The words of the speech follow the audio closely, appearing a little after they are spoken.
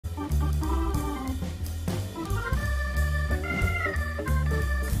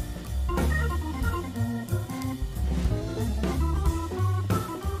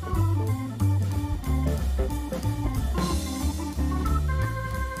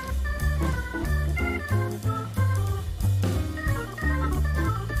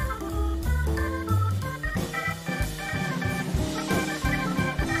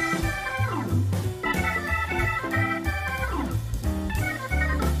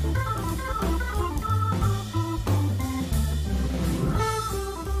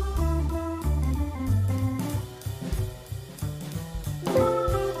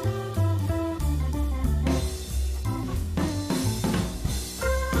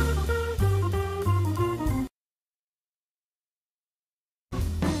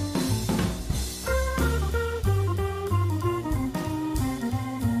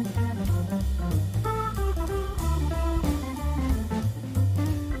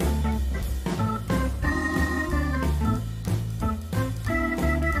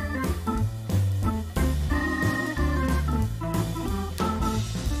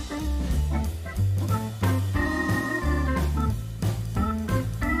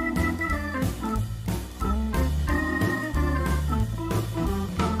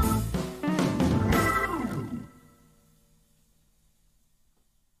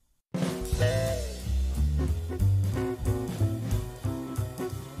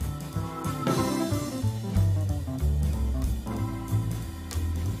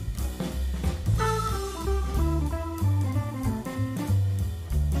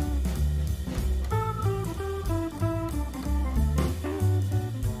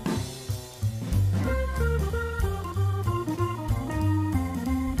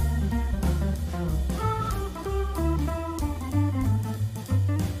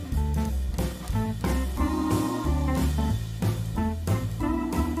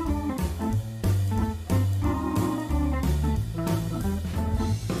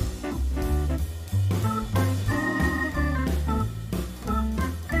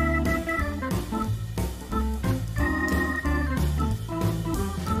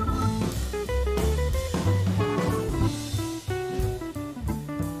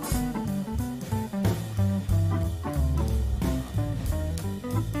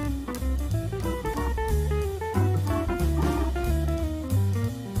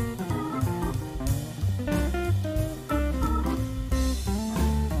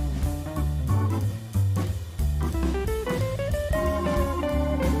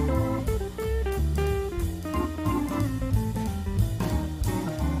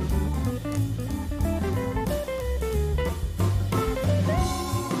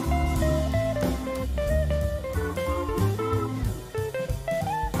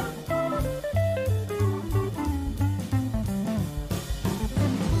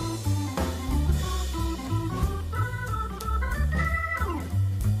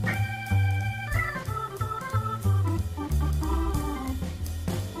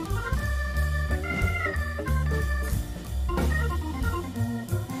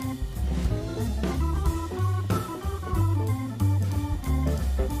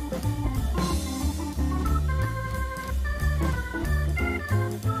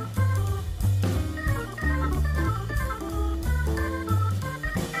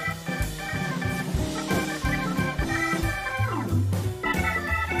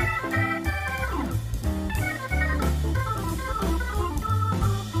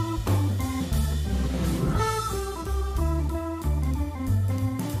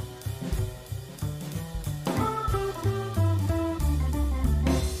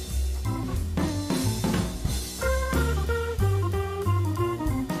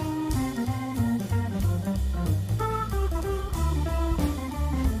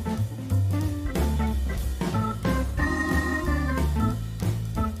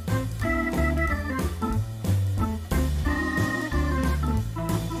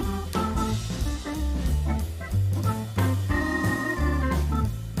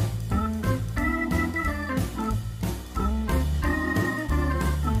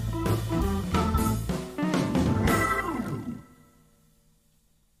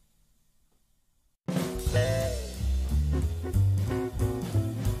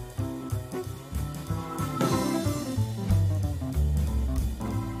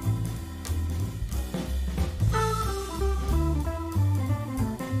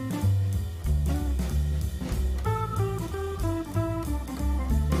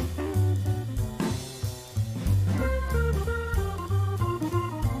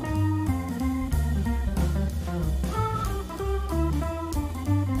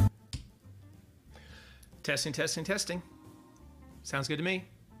Testing, testing, testing. Sounds good to me.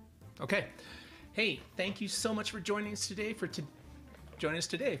 Okay. Hey, thank you so much for joining us today for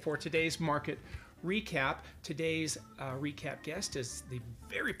today's market recap. Today's recap guest is the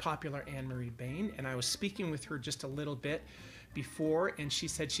very popular Anne-Marie Baiynd, and I was speaking with her just a little bit before, and she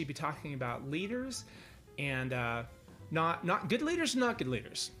said she'd be talking about leaders and not good leaders, not good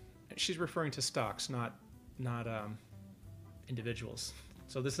leaders. She's referring to stocks, not individuals.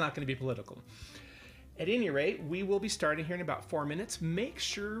 So this is not going to be political. At any rate, we will be starting here in about 4 minutes. Make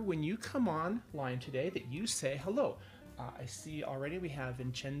sure when you come online today that you say hello. I see already we have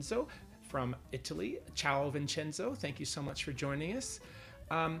Vincenzo from Italy. Ciao, Vincenzo. Thank you so much for joining us.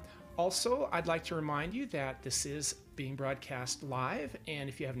 Also, I'd like to remind you that this is being broadcast live, and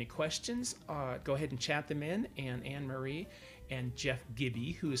if you have any questions, go ahead and chat them in, and Anne-Marie and Jeff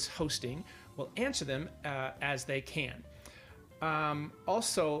Gibby, who is hosting, will answer them as they can.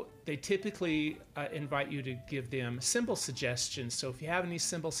 Also, they typically invite you to give them symbol suggestions. So if you have any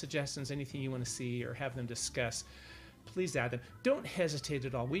symbol suggestions, anything you want to see or have them discuss, please add them. Don't hesitate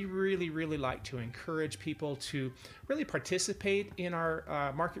at all. We really, really like to encourage people to really participate in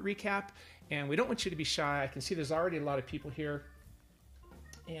our market recap, and we don't want you to be shy. I can see there's already a lot of people here,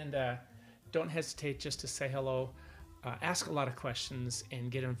 and don't hesitate just to say hello, ask a lot of questions,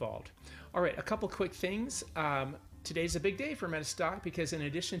 and get involved. All right, a couple quick things. Today's a big day for Metastock because in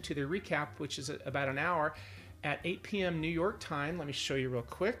addition to the recap, which is about an hour, at 8 p.m. New York time, let me show you real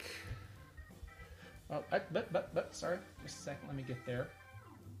quick. Oh, sorry, just a second, let me get there.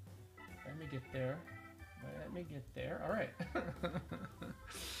 All right.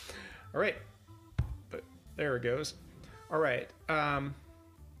 All right, but there it goes. All right,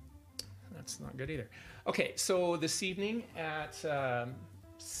 that's not good either. Okay, so this evening at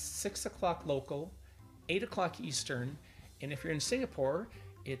 6 o'clock local, 8 o'clock Eastern, and if you're in Singapore,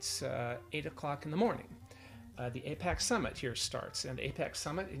 it's 8 o'clock in the morning. The APAC Summit here starts, and the APAC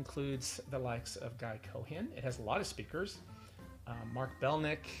Summit includes the likes of Guy Cohen. It has a lot of speakers. Mark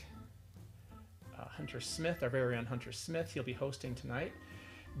Belnick, Hunter Smith, our very own Hunter Smith, he'll be hosting tonight.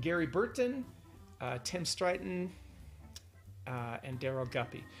 Gary Burton, Tim Streighton, and Daryl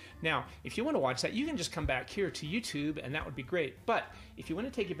Guppy. Now, if you want to watch that, you can just come back here to YouTube, and that would be great. But if you want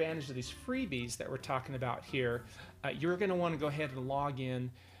to take advantage of these freebies that we're talking about here, you're going to want to go ahead and log in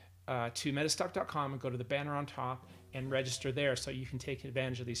to metastock.com and go to the banner on top and register there so you can take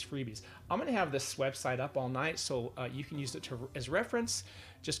advantage of these freebies. I'm going to have this website up all night, so you can use it as reference.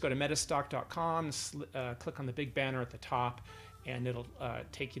 Just go to metastock.com, click on the big banner at the top, and it'll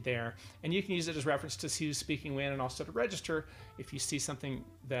take you there. And you can use it as reference to see who's speaking when, and also to register if you see something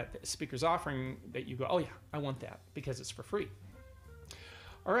that the speaker's offering that you go, oh yeah, I want that, because it's for free.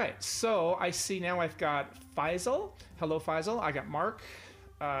 All right, so I see now I've got Faisal. Hello, Faisal. I got Mark.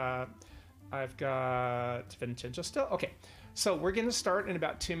 I've got Vincenzo still. Okay, so we're going to start in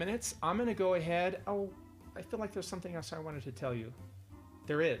about 2 minutes. I'm going to go ahead. Oh, I feel like there's something else I wanted to tell you.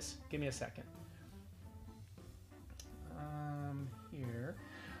 There is. Give me a second. Here.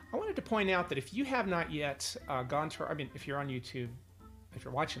 I wanted to point out that if you have not yet gone to, if you're on YouTube, if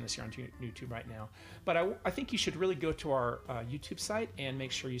you're watching this, you're on YouTube right now. But I think you should really go to our YouTube site and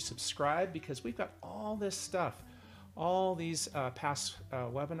make sure you subscribe, because we've got all this stuff. All these past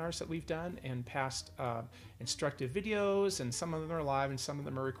webinars that we've done and past instructive videos, and some of them are live and some of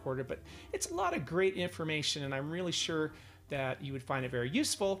them are recorded, but it's a lot of great information, and I'm really sure that you would find it very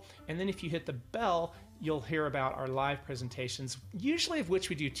useful. And then if you hit the bell, you'll hear about our live presentations, usually of which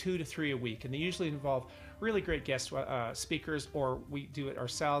we do 2 to 3 a week, and they usually involve really great guest speakers, or we do it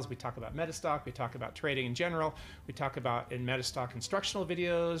ourselves. We talk about Metastock, we talk about trading in general, we talk about in Metastock instructional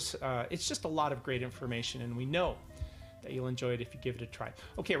videos. It's just a lot of great information, and we know that you'll enjoy it if you give it a try.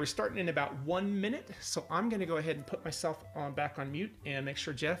 Okay, we're starting in about 1 minute, so I'm going to go ahead and put myself back on mute and make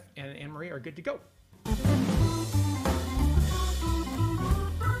sure Jeff and Anne-Marie are good to go.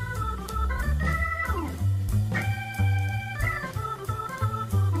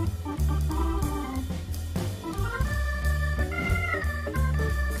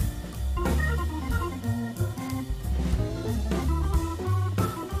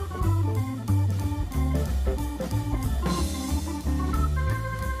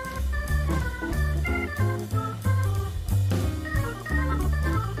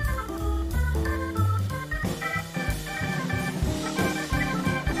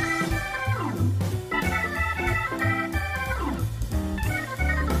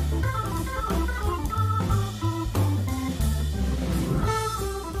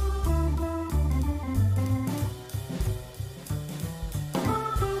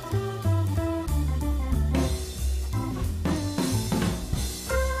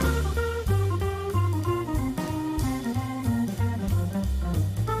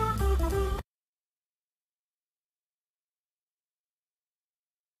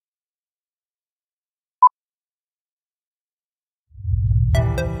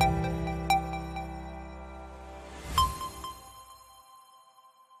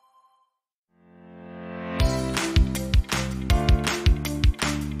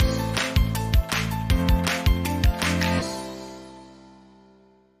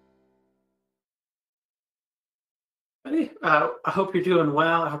 I hope you're doing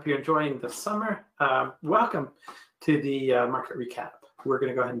well. I hope you're enjoying the summer. Welcome to the market recap. We're going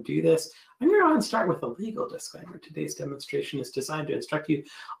to go ahead and do this. I'm going to go ahead and start with a legal disclaimer. Today's demonstration is designed to instruct you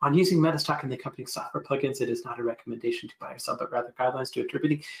on using Metastock and the accompanying software plugins. It is not a recommendation to buy or sell, but rather guidelines to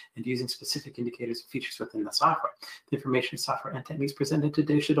interpreting and using specific indicators and features within the software. The information, software, and techniques presented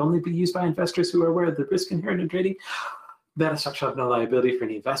today should only be used by investors who are aware of the risk inherent in trading. Metastock shall have no liability for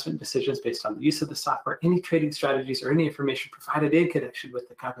any investment decisions based on the use of the software, any trading strategies, or any information provided in connection with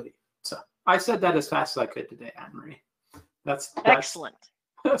the company. So I said that as fast as I could today, Anne-Marie. That's excellent.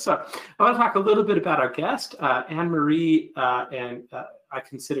 So I want to talk a little bit about our guest, Anne-Marie, and I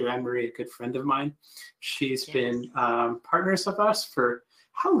consider Anne-Marie a good friend of mine. She's been partners of us for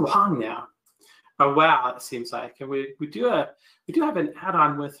how long now? Oh wow, it seems like. And we do have an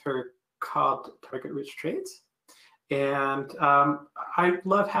add-on with her called Target Rich Trades. And I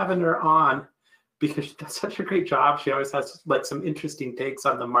love having her on because she does such a great job. She always has like some interesting takes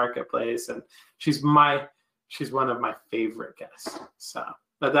on the marketplace, and she's one of my favorite guests. So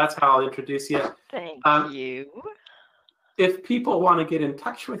that's how I'll introduce you. Thank you. If people want to get in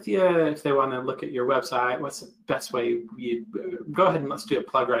touch with you, if they want to look at your website, what's the best way? You go ahead and let's do a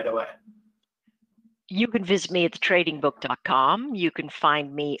plug right away. You can visit me at thetradingbook.com. You can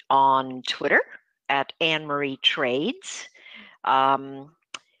find me on Twitter at Anne-Marie Trades, and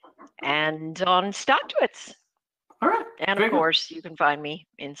on StockTwits. All right. And of course, you can find me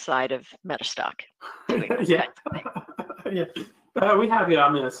inside of Metastock. Yeah. We have you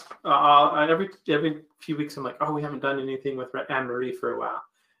on this. Every few weeks, I'm like, oh, we haven't done anything with Anne-Marie for a while.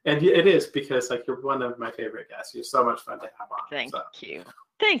 And it is because like you're one of my favorite guests. You're so much fun to have on. Thank you.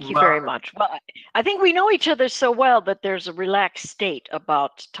 Thank you very much. Well, I think we know each other so well that there's a relaxed state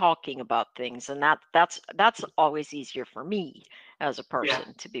about talking about things, and that's always easier for me as a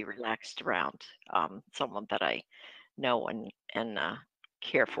person to be relaxed around someone that I know and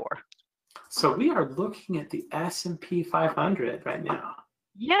care for. So we are looking at the S&P 500 right now.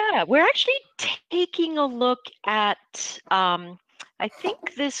 Yeah, we're actually taking a look at. I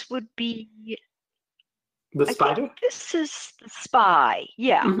think this would be. The spider? This is the SPY.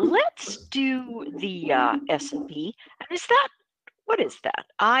 Yeah, let's do the S&P. And is that, what is that?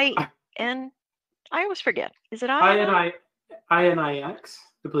 I always forget. Is it INIX?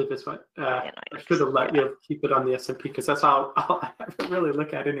 I believe it's what. I should have let you keep it on the S&P because that's all I really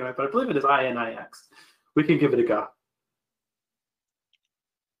look at anyway. But I believe it is INIX. We can give it a go.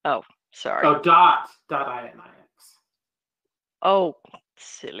 Oh, sorry. Oh, .INIX. Oh,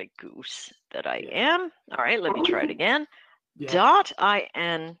 silly goose that I am. All right, let me try it again. Yeah.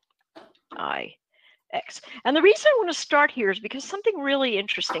 .INIX. And the reason I want to start here is because something really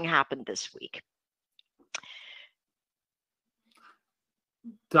interesting happened this week.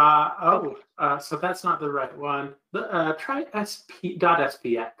 So that's not the right one. Try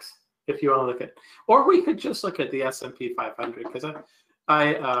 .SPX if you want to look at, or we could just look at the S&P 500 because that's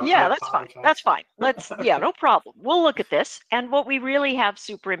fine. That's fine. Let's no problem. We'll look at this, and what we really have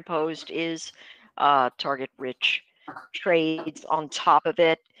superimposed is Target Rich Trades on top of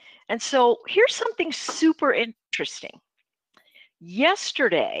it. And so here's something super interesting.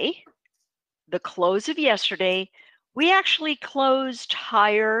 Yesterday, the close of yesterday, we actually closed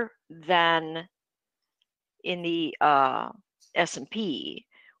higher than in the S&P.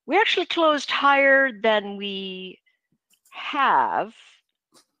 We actually closed higher than we have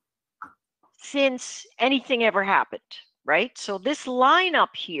since anything ever happened, right? So this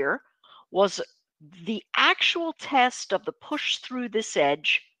lineup here was the actual test of the push through this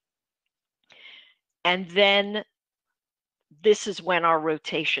edge. And then this is when our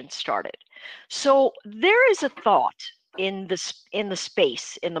rotation started. So there is a thought in the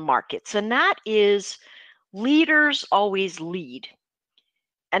space, in the markets, and that is leaders always lead.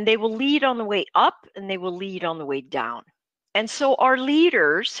 And they will lead on the way up and they will lead on the way down. And so our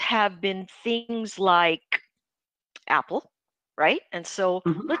leaders have been things like Apple, right? And so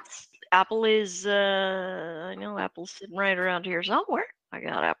Apple is, I know Apple's sitting right around here somewhere. I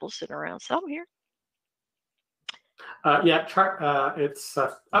got Apple sitting around somewhere. It's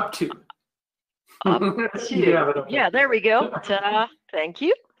up to. Yeah, there we go. Thank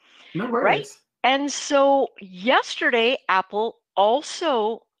you. No worries. Right? And so yesterday, Apple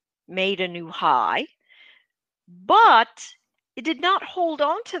also made a new high, but it did not hold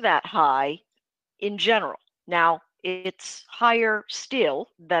on to that high in general. Now, it's higher still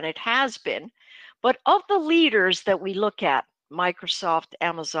than it has been, but of the leaders that we look at, Microsoft,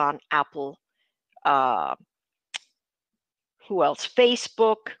 Amazon, Apple, who else?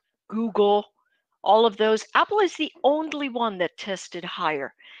 Facebook, Google, all of those. Apple is the only one that tested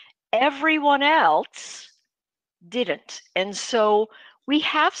higher. Everyone else didn't. And so we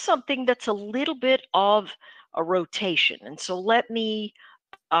have something that's a little bit of a rotation. And so let me,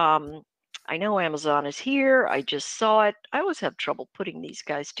 I know Amazon is here. I just saw it. I always have trouble putting these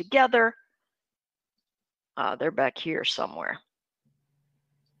guys together. They're back here somewhere.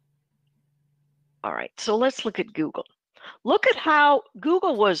 All right, so let's look at Google. Look at how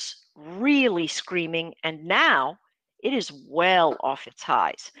Google was really screaming, and now it is well off its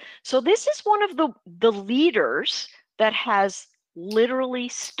highs. So this is one of the leaders that has literally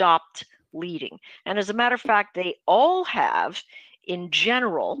stopped leading. And as a matter of fact, they all have in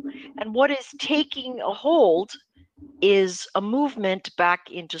general. And what is taking a hold is a movement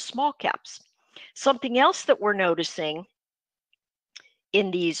back into small caps. Something else that we're noticing in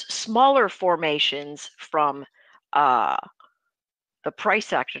these smaller formations from the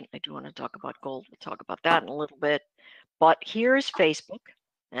price action. I do want to talk about gold. We'll talk about that in a little bit. But here's Facebook.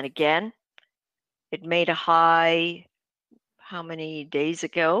 And again, it made a high how many days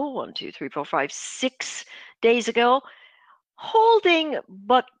ago? 1, 2, 3, 4, 5, 6 days ago. Holding,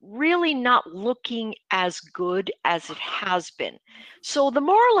 but really not looking as good as it has been. So the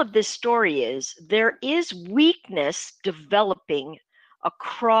moral of this story is there is weakness developing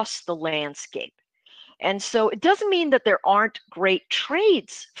across the landscape. And so it doesn't mean that there aren't great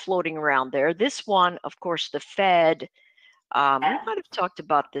trades floating around there. This one, of course, the Fed, we might have talked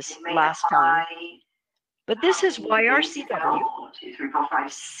about this last time, but this is YRCW. 1, 2, 3, 4,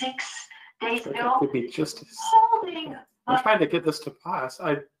 5, 6 days ago. That could be just holding. I'm trying to get this to pause.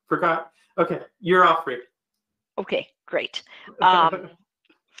 I forgot. Okay, you're all free. Okay, great.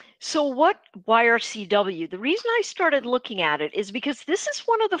 So what YRCW, the reason I started looking at it is because this is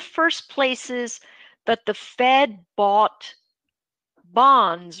one of the first places that the Fed bought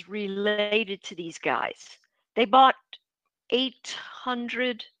bonds related to these guys. They bought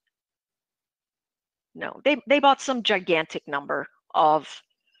 800, no, they bought some gigantic number of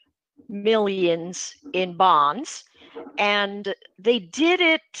millions in bonds, and they did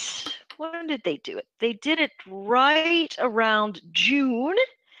it, when did they do it? They did it right around June,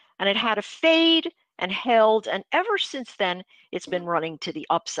 and it had a fade and held, and ever since then, it's been running to the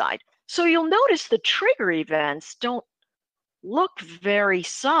upside. So you'll notice the trigger events don't look very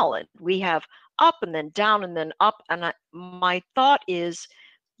solid. We have up and then down and then up, and my thought is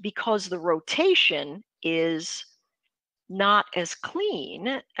because the rotation is not as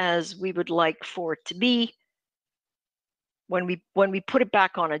clean as we would like for it to be. When we put it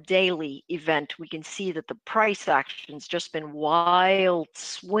back on a daily event, we can see that the price action's just been wild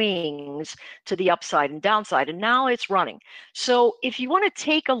swings to the upside and downside, and now it's running. So if you want to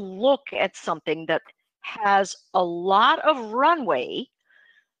take a look at something that has a lot of runway,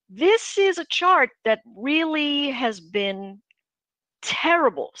 this is a chart that really has been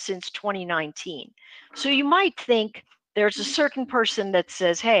terrible since 2019. So you might think there's a certain person that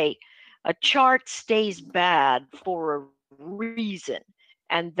says, hey, a chart stays bad for a reason,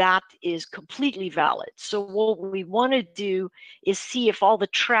 and that is completely valid. So what we want to do is see if all the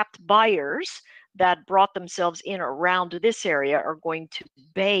trapped buyers that brought themselves in around this area are going to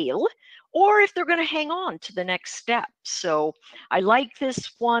bail, or if they're going to hang on to the next step. So I like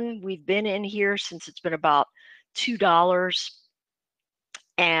this one. We've been in here since it's been about $2,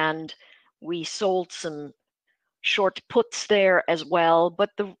 and we sold some short puts there as well. But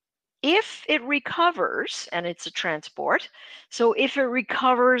if it recovers, and it's a transport, so if it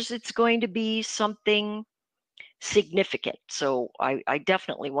recovers, it's going to be something significant. So I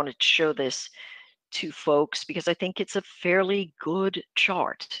definitely wanted to show this to folks because I think it's a fairly good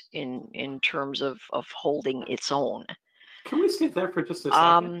chart in terms of holding its own. Can we skip there for just a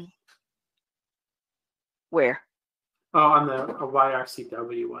second? Where? Oh, on the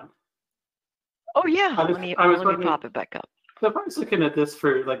YRCW one. Oh yeah, let me pop it back up. So if I was looking at this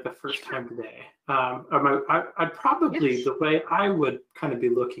for like the first time today, I'd probably, yes, the way I would kind of be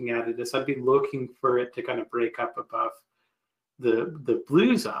looking at it is I'd be looking for it to kind of break up above the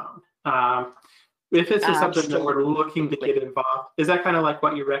blue zone. If this is something that we're looking to get involved, is that kind of like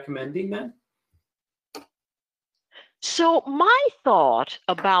what you're recommending then? So my thought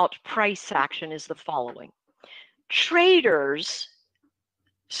about price action is the following. Traders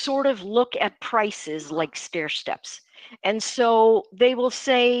sort of look at prices like stair steps. And so they will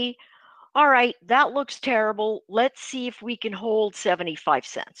say, all right, that looks terrible. Let's see if we can hold 75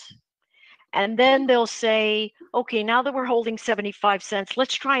 cents. And then they'll say, okay, now that we're holding 75 cents,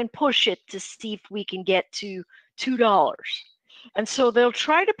 let's try and push it to see if we can get to $2. And so they'll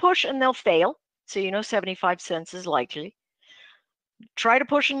try to push and they'll fail. So you know 75 cents is likely. Try to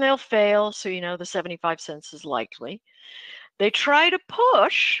push and they'll fail. So you know the 75 cents is likely. They try to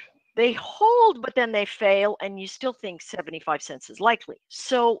push they hold, but then they fail, and you still think 75 cents is likely.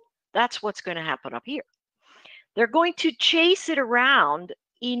 So that's what's going to happen up here. They're going to chase it around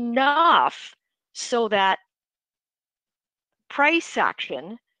enough so that price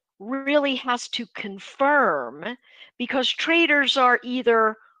action really has to confirm, because traders are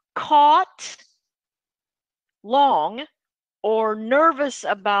either caught long or nervous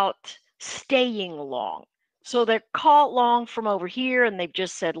about staying long. So they're caught long from over here, and they've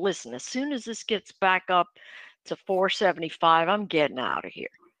just said, listen, as soon as this gets back up to 475, I'm getting out of here.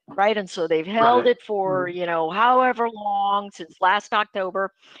 Right. And so they've held it for, however long, since last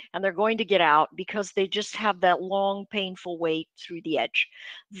October, and they're going to get out because they just have that long, painful wait through the edge.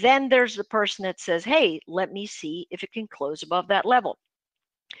 Then there's the person that says, hey, let me see if it can close above that level.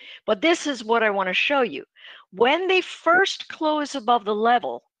 But this is what I want to show you. When they first close above the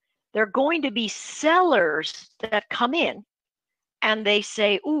level, there are going to be sellers that come in and they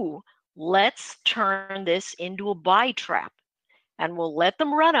say, ooh, let's turn this into a buy trap. And we'll let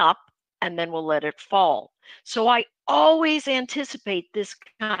them run up, and then we'll let it fall. So I always anticipate this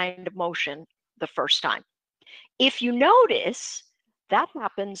kind of motion the first time. If you notice, that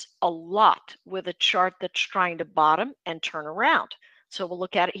happens a lot with a chart that's trying to bottom and turn around. So we'll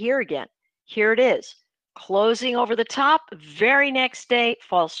look at it here again. Here it is, closing over the top, very next day,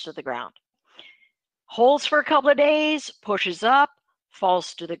 falls to the ground. Holds for a couple of days, pushes up,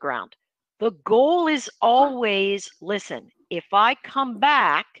 falls to the ground. The goal is always, listen, if I come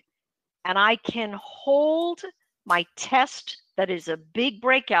back and I can hold my test that is a big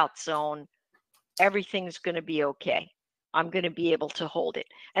breakout zone, everything's going to be okay. I'm going to be able to hold it.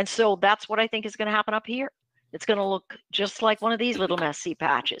 And so that's what I think is going to happen up here. It's going to look just like one of these little messy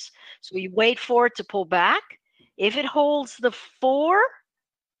patches. So you wait for it to pull back. If it holds the 4,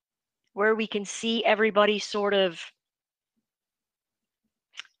 where we can see everybody sort of,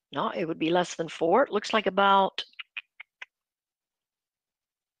 no, it would be less than 4. It looks like about,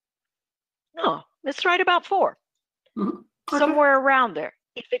 no, it's right about 4. Mm-hmm. Okay. Somewhere around there.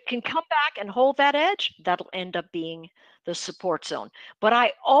 If it can come back and hold that edge, that'll end up being the support zone. But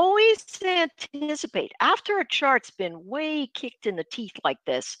I always anticipate, after a chart's been way kicked in the teeth like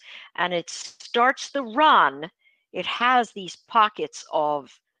this, and it starts the run, it has these pockets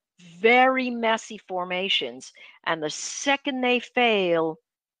of very messy formations. And the second they fail,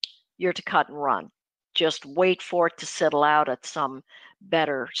 you're to cut and run. Just wait for it to settle out at some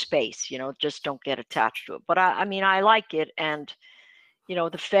better space. Just don't get attached to it. But I mean, I like it. And,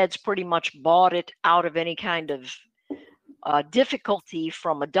 the Fed's pretty much bought it out of any kind of difficulty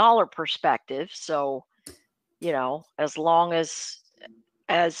from a dollar perspective. So, as long as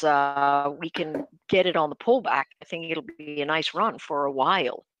we can get it on the pullback, I think it'll be a nice run for a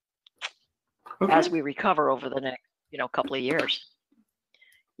while as we recover over the next, couple of years.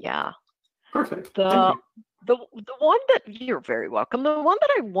 Yeah. Perfect. The one that, you're very welcome. The one that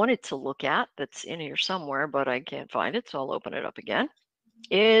I wanted to look at that's in here somewhere, but I can't find it, so I'll open it up again,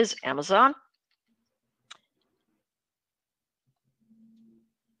 is Amazon.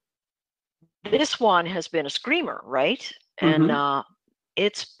 This one has been a screamer, right? Mm-hmm. And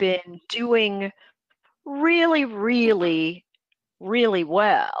it's been doing really, really, really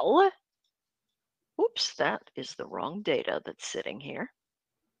well. Oops, that is the wrong data that's sitting here.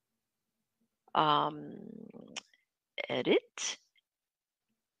 Edit.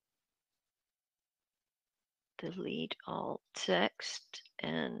 Delete all text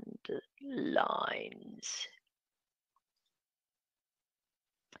and lines.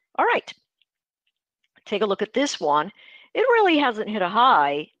 All right. Take a look at this one. It really hasn't hit a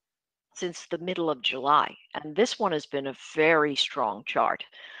high since the middle of July, and this one has been a very strong chart.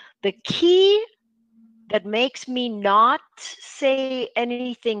 The key that makes me not say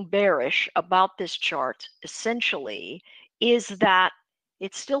anything bearish about this chart, essentially, is that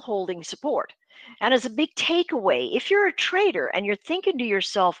it's still holding support. And as a big takeaway, if you're a trader and you're thinking to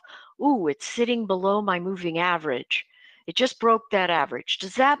yourself, ooh, it's sitting below my moving average, it just broke that average,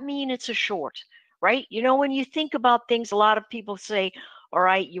 does that mean it's a short, right? When you think about things, a lot of people say, all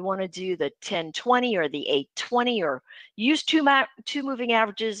right, you want to do the 1020 or the 820, or use two moving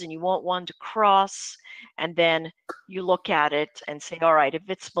averages and you want one to cross, and then you look at it and say, all right, if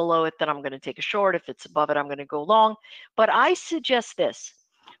it's below it, then I'm going to take a short. If it's above it, I'm going to go long. But I suggest this.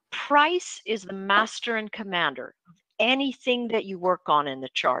 Price is the master and commander of anything that you work on in the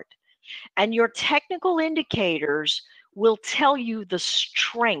chart. And your technical indicators will tell you the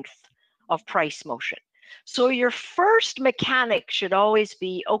strength of price motion. So your first mechanic should always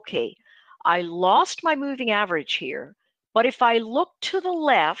be, okay, I lost my moving average here, but if I look to the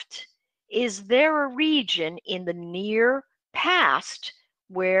left, is there a region in the near past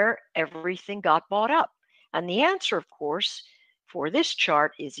where everything got bought up? And the answer, of course, for this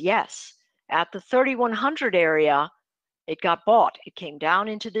chart is yes. At the 3100 area, it got bought. It came down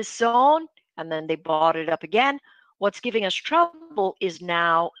into this zone, and then they bought it up again. What's giving us trouble is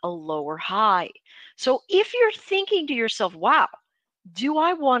now a lower high. So if you're thinking to yourself, wow, do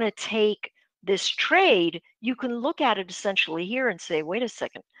I want to take this trade? You can look at it essentially here and say, wait a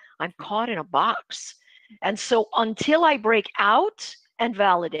second, I'm caught in a box. And so until I break out and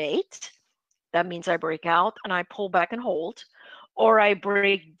validate, that means I break out and I pull back and hold, or I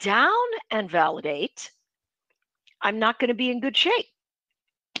break down and validate, I'm not going to be in good shape.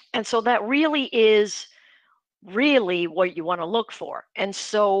 And so that really is what you want to look for. And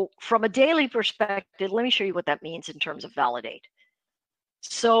so from a daily perspective, let me show you what that means in terms of validate.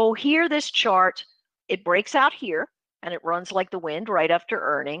 So here, this chart, it breaks out here and it runs like the wind right after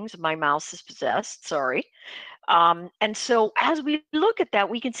earnings. My mouse is possessed, sorry. And so as we look at that,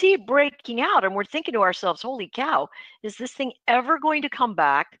 we can see it breaking out and we're thinking to ourselves, holy cow, is this thing ever going to come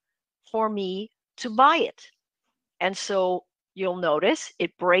back for me to buy it? And so you'll notice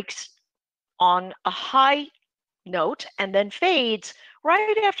it breaks on a high note and then fades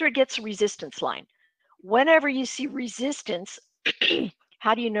right after it gets a resistance line. Whenever you see resistance,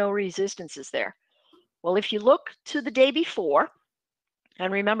 how do you know resistance is there? Well, if you look to the day before,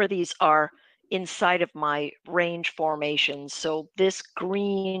 and remember these are inside of my range formations, so this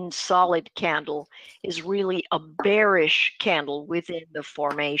green solid candle is really a bearish candle within the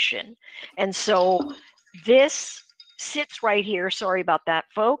formation. And so this sits right here. Sorry about that,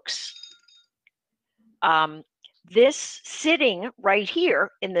 folks. This sitting right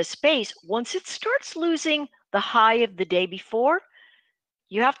here in this space, once it starts losing the high of the day before,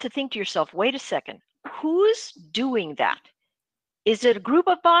 you have to think to yourself, wait a second, who's doing that? Is it a group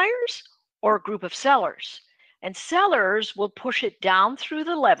of buyers or a group of sellers? And sellers will push it down through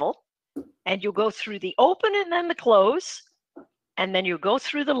the level, and you'll go through the open and then the close, and then you go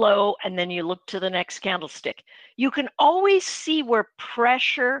through the low, and then you look to the next candlestick. You can always see where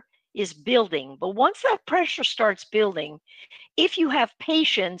pressure is building, but once that pressure starts building, if you have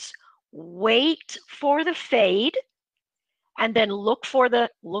patience, wait for the fade, and then look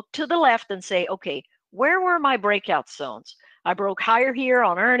to the left and say, okay, where were my breakout zones? I broke higher here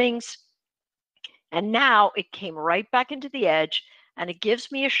on earnings, and now it came right back into the edge, and it gives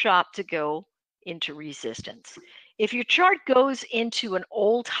me a shot to go into resistance. If your chart goes into an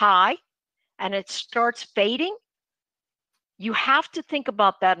old high and it starts fading, you have to think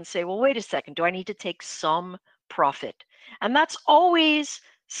about that and say, well, wait a second, do I need to take some profit? And that's always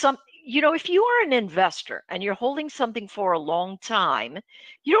if you are an investor and you're holding something for a long time,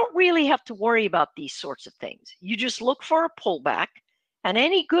 you don't really have to worry about these sorts of things. You just look for a pullback, and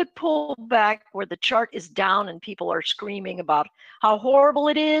any good pullback where the chart is down and people are screaming about how horrible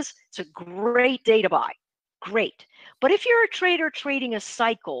it is, it's a great day to buy. Great. But if you're a trader trading a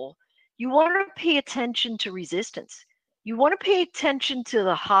cycle, you want to pay attention to resistance. You want to pay attention to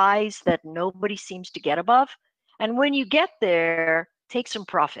the highs that nobody seems to get above. And when you get there, take some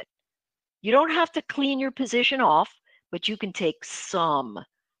profit. You don't have to clean your position off, but you can take some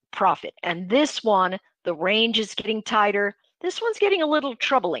profit. And this one, the range is getting tighter. This one's getting a little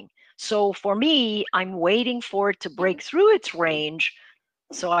troubling. So for me, I'm waiting for it to break through its range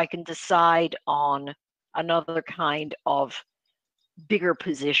so I can decide on another kind of bigger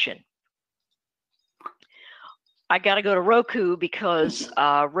position. I got to go to Roku because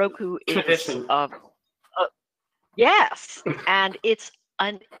Roku is yes, and it's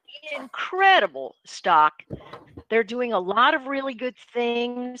an incredible stock. They're doing a lot of really good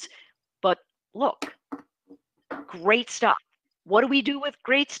things, but look, great stock. What do we do with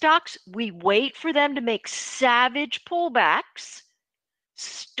great stocks? We wait for them to make savage pullbacks,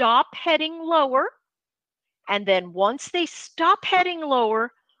 stop heading lower, and then once they stop heading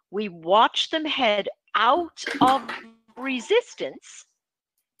lower, we watch them head out of resistance,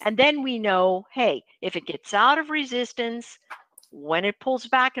 and then we know, hey, if it gets out of resistance, when it pulls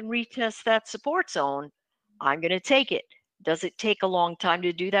back and retests that support zone, I'm going to take it. Does it take a long time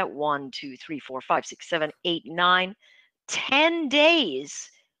to do that? 1, 2, 3, 4, 5, 6, 7, 8, 9, 10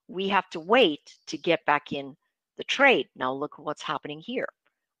 days we have to wait to get back in the trade. Now look at what's happening here,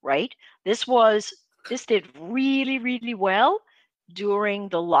 right? This did really, really well during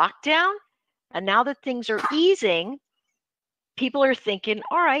the lockdown. And now that things are easing, people are thinking,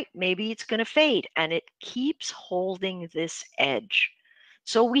 all right, maybe it's going to fade. And it keeps holding this edge.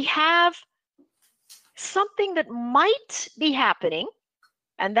 So we have something that might be happening,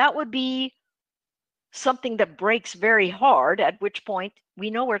 and that would be something that breaks very hard, at which point we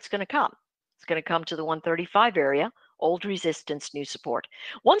know where it's going to come. It's going to come to the 135 area, Old resistance, new support.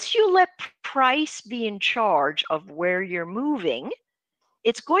 Once you let price be in charge of where you're moving,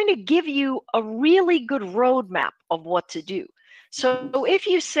 it's going to give you a really good roadmap of what to do. So if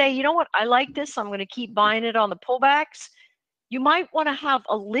you say, you know what, I like this, I'm going to keep buying it on the pullbacks, you might want to have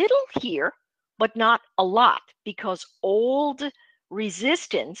a little here, but not a lot, because old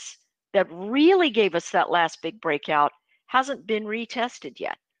resistance that really gave us that last big breakout hasn't been retested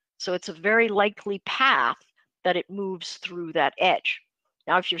yet. So it's a very likely path that it moves through that edge.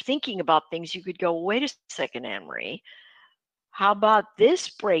 Now, if you're thinking about things, you could go, wait a second, Anne-Marie, how about this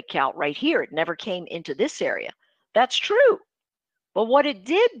breakout right here? It never came into this area. That's true. But what it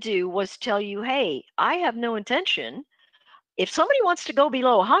did do was tell you, hey, I have no intention. If somebody wants to go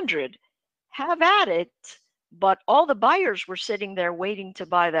below 100, have at it. But all the buyers were sitting there waiting to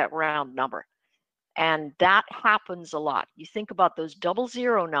buy that round number. And that happens a lot. You think about those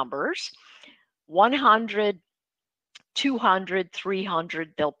 00 numbers, 100, 200,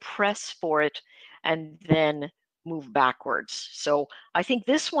 300, they'll press for it and then move backwards. So I think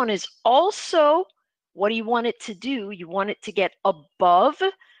this one is also, what do you want it to do? You want it to get above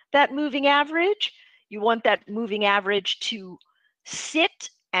that moving average. You want that moving average to sit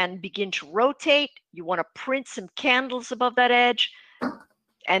and begin to rotate. You want to print some candles above that edge,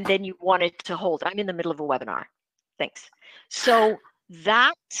 and then you want it to hold. I'm in the middle of a webinar. Thanks. So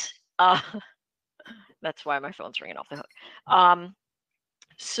that, that's why my phone's ringing off the hook.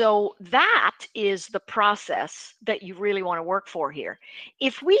 So that is the process that you really want to work for here.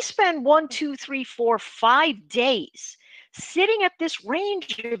 If we spend 1, 2, 3, 4, 5 days sitting at this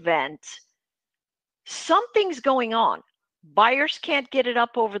range event, something's going on. Buyers can't get it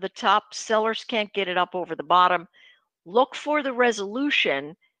up over the top. Sellers can't get it up over the bottom. Look for the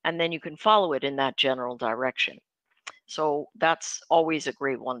resolution, and then you can follow it in that general direction. So that's always a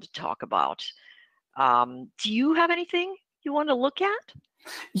great one to talk about. Do you have anything you want to look at?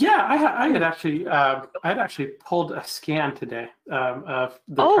 Yeah, I had actually I'd actually pulled a scan today of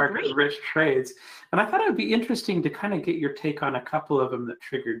the target-rich trades, and I thought it would be interesting to kind of get your take on a couple of them that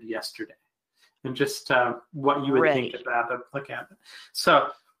triggered yesterday, and just what you would think about them. Look at it.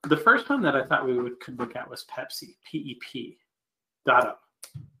 So the first one that I thought we could look at was Pepsi, PEP.O.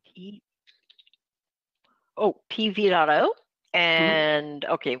 PV.O, and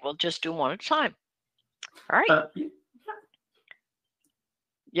okay, we'll just do one at a time. All right.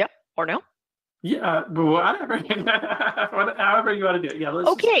 Yep, or no? Yeah, whatever. However you want to do it. Yeah, let's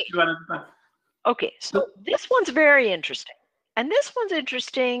okay. do one at a time. Okay, so this one's very interesting. And this one's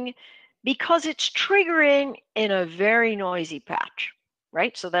interesting because it's triggering in a very noisy patch,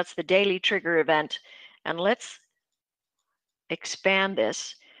 right? So that's the daily trigger event. And let's expand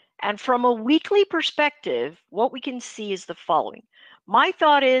this. And from a weekly perspective, what we can see is the following. My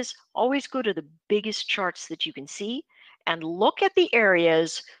thought is always go to the biggest charts that you can see and look at the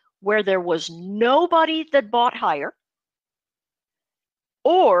areas where there was nobody that bought higher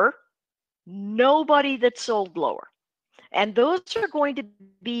or nobody that sold lower. And those are going to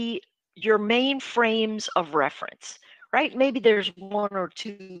be your main frames of reference, right? Maybe there's 1 or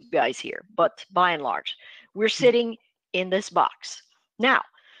 2 guys here, but by and large, we're sitting in this box. Now,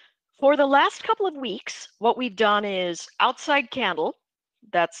 for the last couple of weeks, what we've done is outside candle,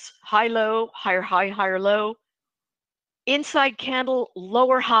 that's high, low, higher, high, higher, low, inside candle,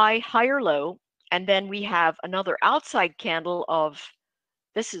 lower high, higher low, and then we have another outside candle of,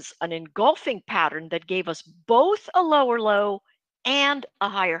 this is an engulfing pattern that gave us both a lower low and a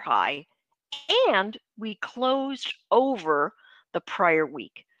higher high, and we closed over the prior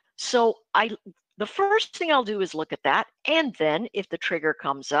week. So the first thing I'll do is look at that, and then if the trigger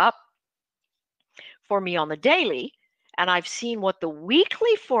comes up for me on the daily, and I've seen what the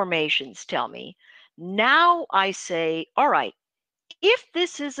weekly formations tell me, now I say, all right, if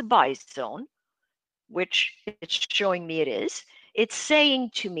this is a buy zone, which it's showing me it is, it's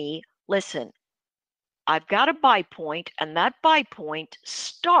saying to me, listen, I've got a buy point, and that buy point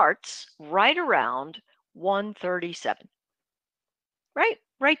starts right around 137, right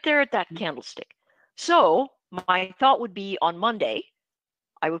there at that candlestick. So my thought would be on Monday,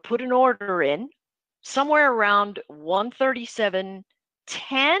 I would put an order in somewhere around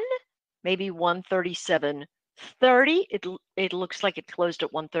 137.10, maybe 137.30. It looks like it closed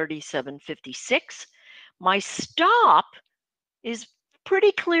at 137.56. My stop is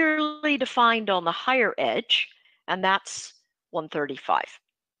pretty clearly defined on the higher edge, and that's 135.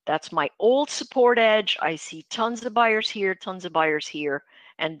 That's my old support edge. I see tons of buyers here,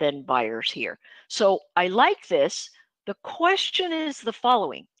 and then buyers here. So I like this. The question is the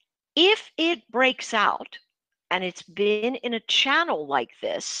following. If it breaks out and it's been in a channel like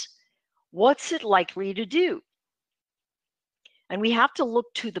this, what's it likely to do? And we have to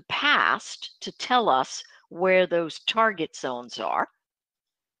look to the past to tell us where those target zones are.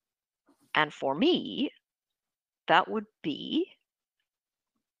 And for me, that would be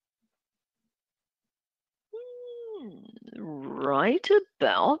right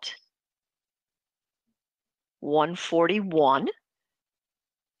about 141.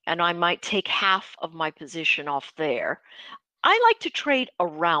 And I might take half of my position off there. I like to trade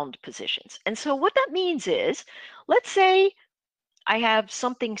around positions. And so what that means is, let's say I have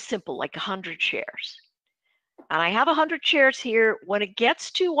something simple like 100 shares. And I have 100 shares here. When it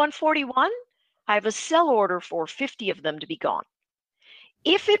gets to 141, I have a sell order for 50 of them to be gone.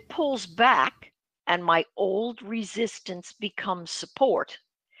 If it pulls back and my old resistance becomes support,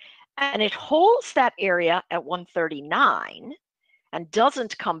 and it holds that area at 139 and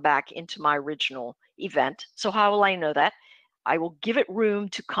doesn't come back into my original event, so how will I know that? I will give it room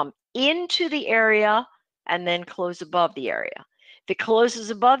to come into the area and then close above the area. If it closes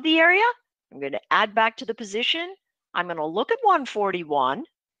above the area, I'm going to add back to the position. I'm going to look at 141,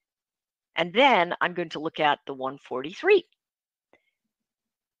 and then I'm going to look at the 143.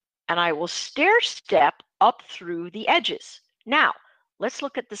 And I will stair step up through the edges. Now, let's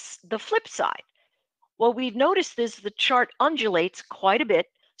look at the flip side. What we've noticed is the chart undulates quite a bit.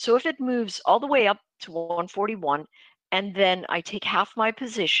 So if it moves all the way up to 141, and then I take half my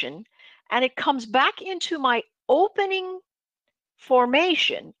position, and it comes back into my opening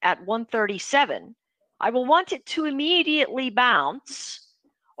formation at 137, I will want it to immediately bounce,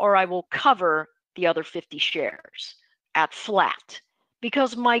 or I will cover the other 50 shares at flat.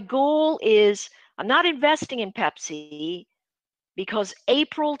 Because my goal is, I'm not investing in Pepsi because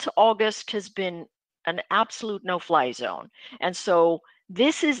April to August has been an absolute no-fly zone. And so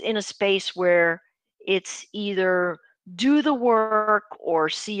this is in a space where it's either do the work or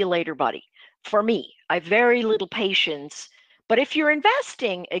see you later, buddy. For me, I have very little patience. But if you're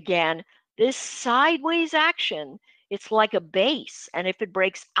investing, again, this sideways action, it's like a base. And if it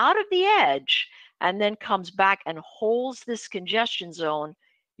breaks out of the edge and then comes back and holds this congestion zone,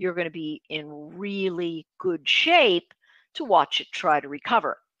 you're going to be in really good shape to watch it try to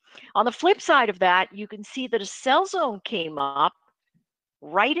recover. On the flip side of that, you can see that a sell zone came up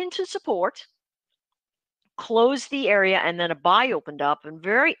right into support, closed the area, and then a buy opened up. And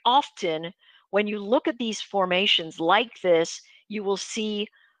very often, when you look at these formations like this, you will see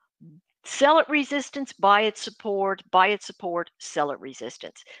sell at resistance, buy at support, sell at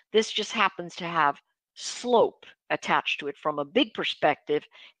resistance. This just happens to have slope attached to it from a big perspective,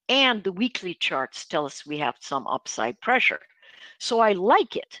 and the weekly charts tell us we have some upside pressure. So I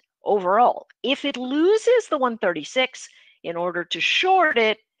like it overall. If it loses the 136, in order to short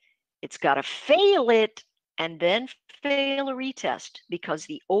it, it's got to fail it and then fail a retest, because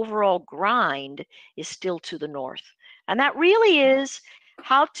the overall grind is still to the north. And that really is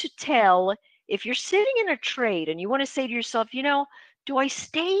how to tell if you're sitting in a trade and you want to say to yourself, do I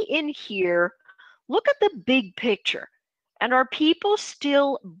stay in here? Look at the big picture. And are people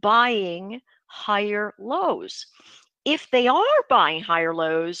still buying higher lows? If they are buying higher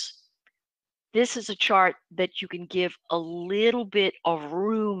lows, this is a chart that you can give a little bit of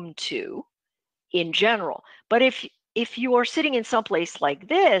room to in general. But if you are sitting in some place like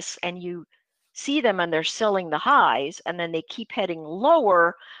this and you see them and they're selling the highs and then they keep heading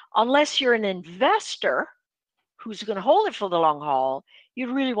lower, unless you're an investor who's going to hold it for the long haul,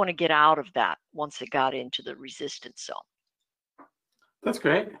 you'd really want to get out of that once it got into the resistance zone. That's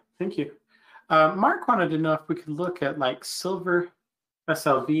great. Thank you. Mark wanted to know if we could look at like silver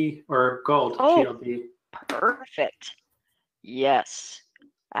SLV or gold GLD. Perfect. Yes,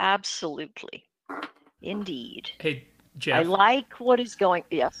 absolutely. Indeed. Hey, Jeff. I like what is going.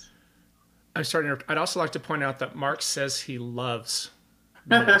 Yes. I'm starting to. I'd also like to point out that Mark says he loves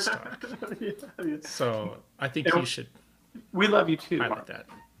stock. Yeah. So I think you should. We love you too. Highlight that.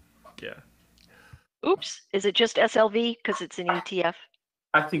 Yeah. Oops. Is it just SLV because it's an ETF?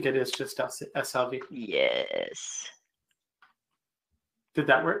 I think it is just SLV. Yes. Did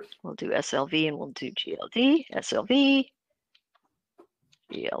that work? We'll do SLV and we'll do GLD. SLV,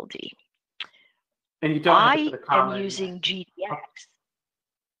 GLD. And you don't have to put a comma. I am using GDX.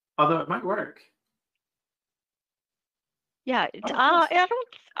 Although it might work. Yeah, I don't.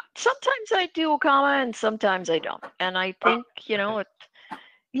 Sometimes I do a comma and sometimes I don't. And I think,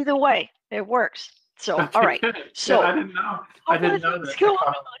 either way, it works. So, okay, all right. Good. So, I didn't know. I didn't know that. Going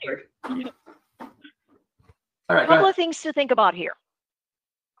on here. All right. A couple of things to think about here.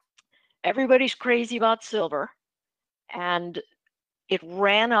 Everybody's crazy about silver, and it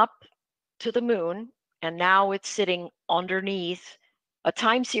ran up to the moon, and now it's sitting underneath a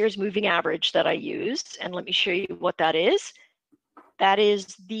time series moving average that I used. And let me show you what that is. That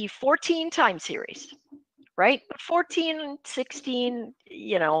is the 14 time series, right? But 14, 16,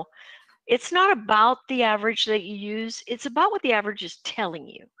 you know, it's not about the average that you use. It's about what the average is telling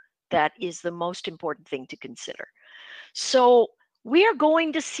you. That is the most important thing to consider. So we are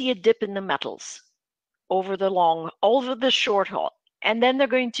going to see a dip in the metals over the short haul, and then they're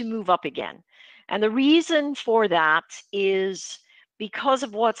going to move up again. And the reason for that is because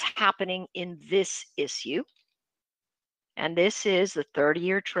of what's happening in this issue. And this is the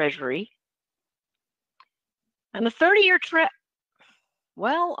 30-year Treasury. And the 30-year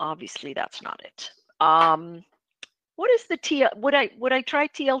well, obviously that's not it. What is the would I try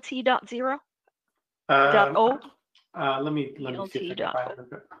TLT.0? .0? Let me see if I can find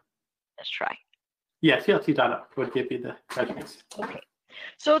it. Let's try. Yeah, TLT.0 would give you the treasuries. Okay.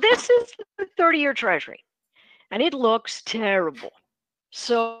 So this is the 30-year Treasury, and it looks terrible.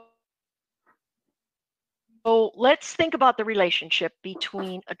 So let's think about the relationship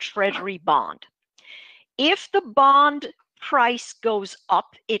between a Treasury bond. If the bond price goes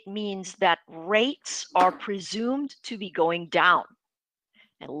up, it means that rates are presumed to be going down.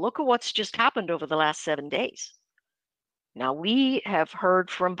 And look at what's just happened over the last 7 days. Now, we have heard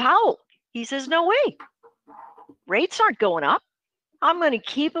from Powell. He says, no way. Rates aren't going up. I'm going to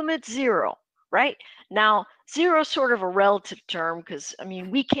keep them at zero, right? Now, zero is sort of a relative term because, I mean,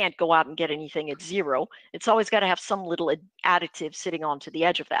 we can't go out and get anything at zero. It's always got to have some little additive sitting onto the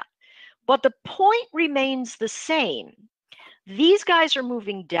edge of that. But the point remains the same. These guys are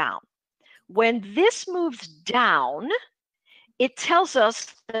moving down. When this moves down, it tells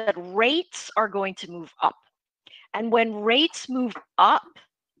us that rates are going to move up. And when rates move up,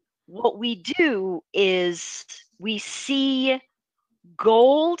 what we do is we see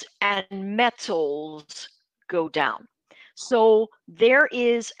gold and metals go down. So there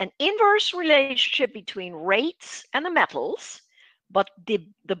is an inverse relationship between rates and the metals, but the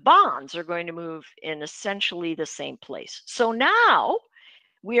bonds are going to move in essentially the same place. So now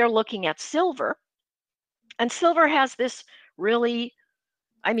we are looking at silver, and silver has this really,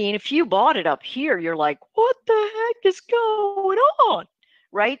 I mean, if you bought it up here, you're like, what the heck is going on,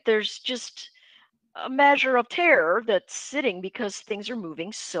 right? There's just a measure of terror that's sitting because things are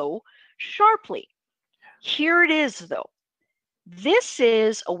moving so sharply. Here it is, though. This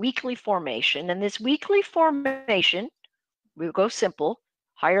is a weekly formation, and this weekly formation, we'll go simple,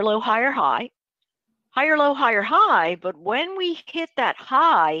 higher low, higher high, higher low, higher high, but when we hit that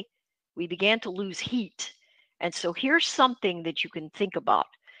high, we began to lose heat. And so here's something that you can think about.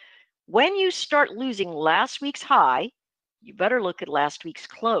 When you start losing last week's high, you better look at last week's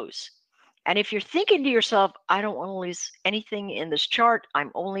close. And if you're thinking to yourself, I don't want to lose anything in this chart,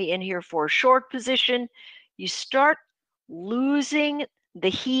 I'm only in here for a short position, you start losing the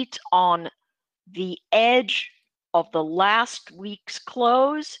heat on the edge of the last week's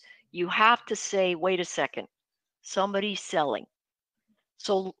close, you have to say, wait a second, somebody's selling.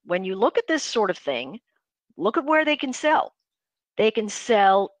 So when you look at this sort of thing, look at where they can sell. They can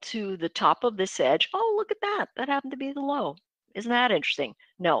sell to the top of this edge. Oh, look at that. That happened to be the low. Isn't that interesting?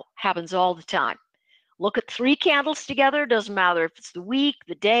 No, happens all the time. Look at 3 candles together. Doesn't matter if it's the week,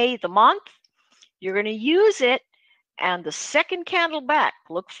 the day, the month. You're going to use it. And the second candle back,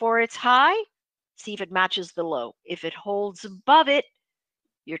 look for its high. See if it matches the low. If it holds above it,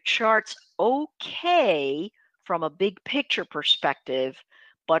 your chart's okay from a big picture perspective,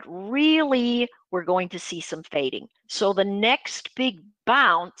 but really we're going to see some fading. So the next big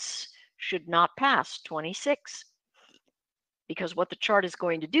bounce should not pass 26, because what the chart is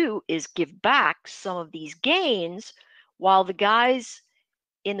going to do is give back some of these gains while the guys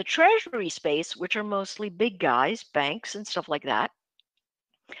in the treasury space, which are mostly big guys, banks and stuff like that,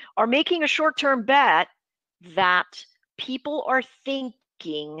 are making a short-term bet that people are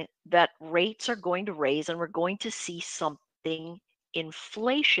thinking that rates are going to raise and we're going to see something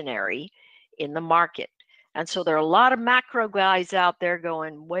inflationary in the market. And so there are a lot of macro guys out there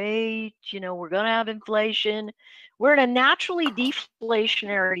going, wait, you know, we're going to have inflation. We're in a naturally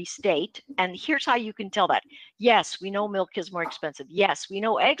deflationary state. And here's how you can tell that. Yes, we know milk is more expensive. Yes, we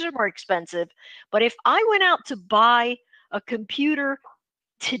know eggs are more expensive. But if I went out to buy a computer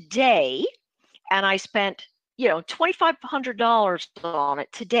today and I spent, you know, $2,500 on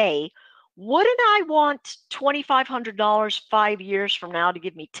it today, wouldn't I want $2,500 5 years from now to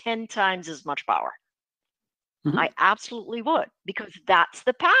give me 10 times as much power? Mm-hmm. I absolutely would, because that's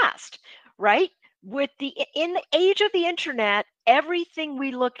the past, right? In the age of the internet, everything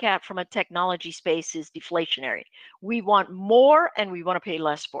we look at from a technology space is deflationary. We want more and we want to pay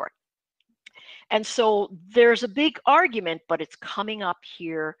less for it. And so there's a big argument, but it's coming up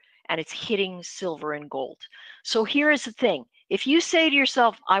here and it's hitting silver and gold. So here is the thing. if you say to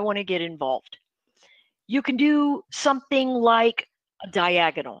yourself, I want to get involved, you can do something like a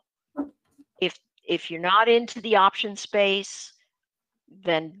diagonal. If you're not into the option space,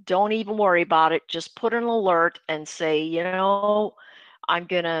 then don't even worry about it. Just put an alert and say, you know, I'm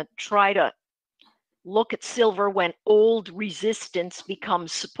going to try to look at silver when old resistance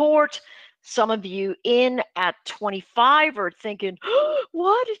becomes support. Some of you in at 25 are thinking, oh,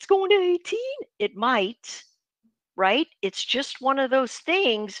 what? It's going to 18? It might, right? It's just one of those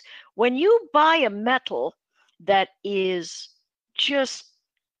things. When you buy a metal that is just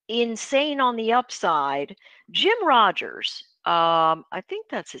insane on the upside, Jim Rogers, I think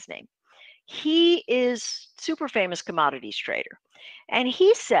that's his name. He is super famous commodities trader. And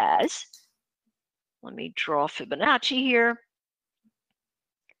he says, let me draw Fibonacci here.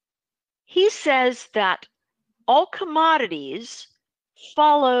 He says that all commodities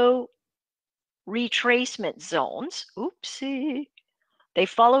follow retracement zones. Oopsie. They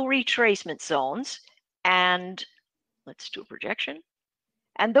follow retracement zones. And let's do a projection.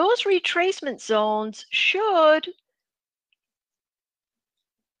 And those retracement zones should,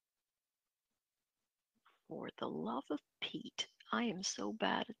 for the love of Pete, I am so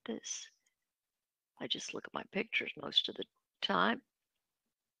bad at this. I just look at my pictures most of the time.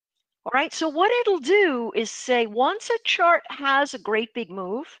 All right, so what it'll do is say once a chart has a great big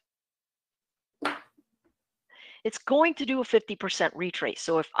move, it's going to do a 50% retrace.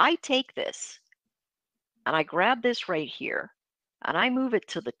 So if I take this and I grab this right here and I move it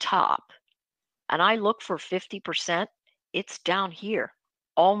to the top and I look for 50%, it's down here,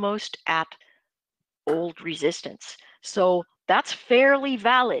 almost at old resistance. So that's fairly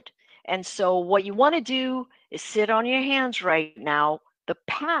valid. And so what you want to do is sit on your hands right now. The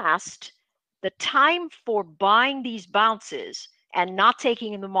past, the time for buying these bounces and not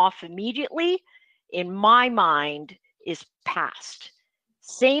taking them off immediately, in my mind, is past.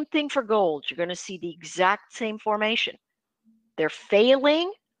 Same thing for gold. You're going to see the exact same formation. They're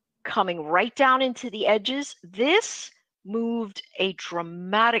failing, coming right down into the edges. This moved a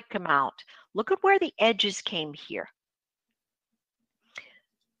dramatic amount. Look at where the edges came here.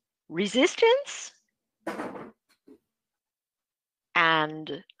 Resistance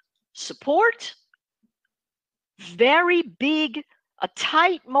and support, very big, a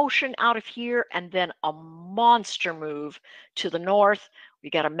tight motion out of here, and then a monster move to the north. We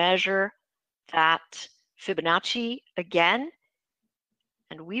got to measure that Fibonacci again,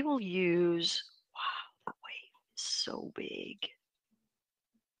 and we will use, wow, the wave is so big.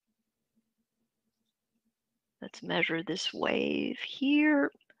 Let's measure this wave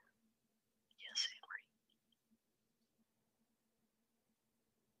here. Yes,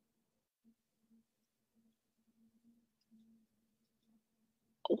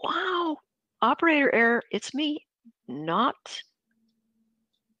 Henry. Wow, operator error, it's me, not.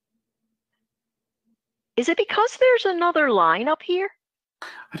 Is it because there's another line up here?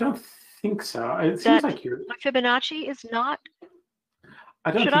 I don't think so. It seems like you're. Fibonacci is not.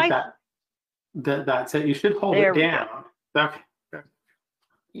 I don't think that's it. You should hold it down. Okay.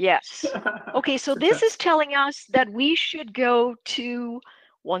 Yes. Okay, so this is telling us that we should go to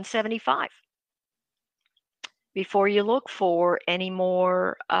 175 before you look for any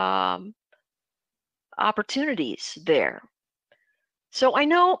more opportunities there. So I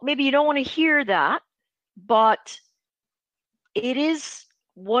know maybe you don't want to hear that, but it is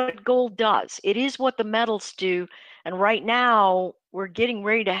what gold does. It is what the metals do. And right now, we're getting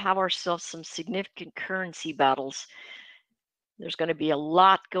ready to have ourselves some significant currency battles. There's going to be a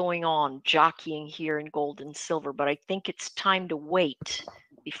lot going on jockeying here in gold and silver, but I think it's time to wait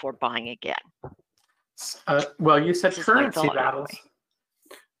before buying again. Well, you said currency battles.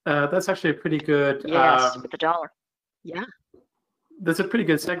 That's actually a pretty good. Yes, with the dollar. Yeah. That's a pretty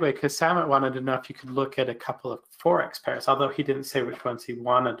good segue because Samit wanted to know if you could look at a couple of Forex pairs, although he didn't say which ones he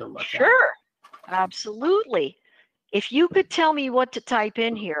wanted to look at. Sure, absolutely. If you could tell me what to type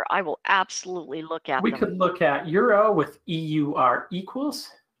in here, I will absolutely look at them. We could look at Euro with EUR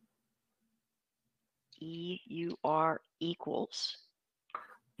equals. EUR equals.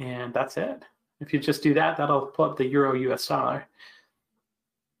 And that's it. If you just do that, that'll pull up the Euro US dollar.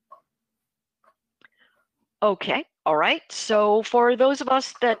 Okay, all right. So for those of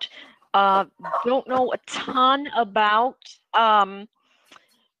us that don't know a ton about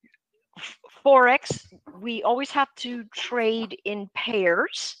Forex, we always have to trade in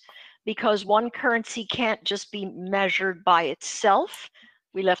pairs because one currency can't just be measured by itself.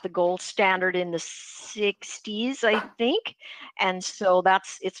 We left the gold standard in the 60s, I think. And so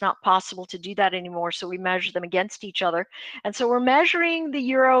it's not possible to do that anymore. So we measure them against each other. And so we're measuring the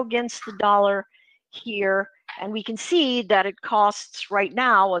euro against the dollar here. And we can see that it costs right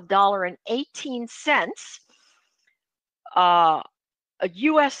now $1.18, a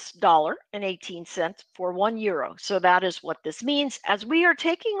US $1.18 for 1 euro. So that is what this means. As we are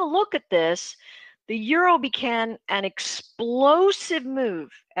taking a look at this, the euro began an explosive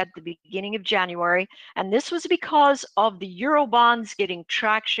move at the beginning of January, and this was because of the euro bonds getting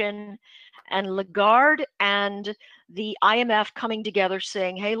traction and Lagarde and the IMF coming together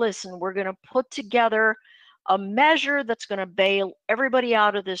saying, hey, listen, we're going to put together a measure that's going to bail everybody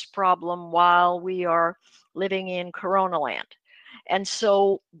out of this problem while we are living in Corona land. And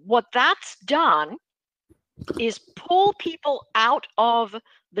so what that's done is pull people out of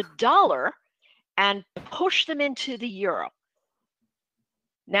the dollar and push them into the euro.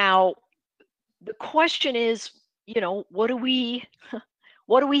 Now, the question is, what do we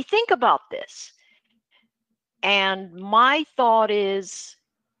think about this? And my thought is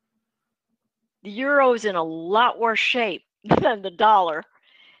the euro is in a lot worse shape than the dollar.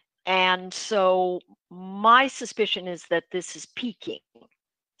 And so my suspicion is that this is peaking.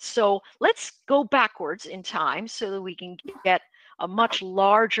 So let's go backwards in time so that we can get a much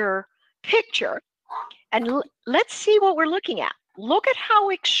larger picture. And let's see what we're looking at. Look at how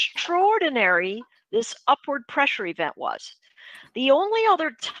extraordinary this upward pressure event was. The only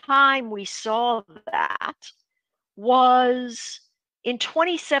other time we saw that was in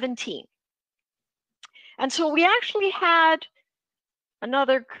 2017. And so we actually had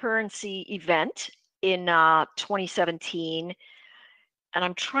another currency event in 2017, and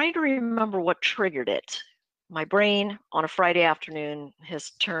I'm trying to remember what triggered it. My brain on a Friday afternoon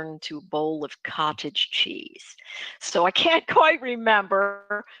has turned to a bowl of cottage cheese. So I can't quite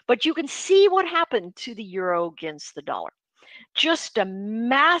remember, but you can see what happened to the euro against the dollar. Just a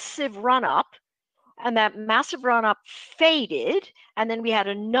massive run up, and that massive run up faded, and then we had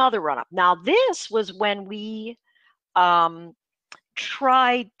another run up. Now this was when we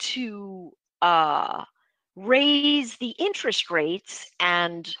tried to raise the interest rates,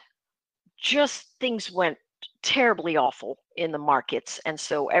 and just things went terribly awful in the markets, and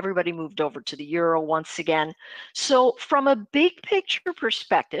so everybody moved over to the euro once again. So from a big picture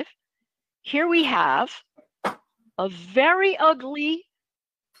perspective, here we have a very ugly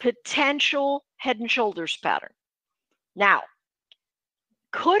potential head and shoulders pattern. Now,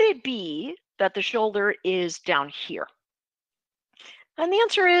 could it be that the shoulder is down here? And the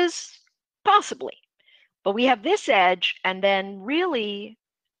answer is possibly. But we have this edge, and then really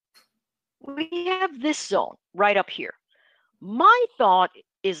we have this zone right up here. My thought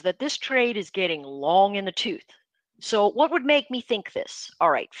is that this trade is getting long in the tooth. So what would make me think this?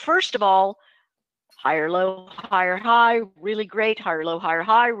 All right, first of all, higher low, higher high, really great. Higher low, higher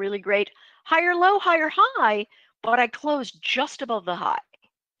high, really great. Higher low, higher high, but I closed just above the high.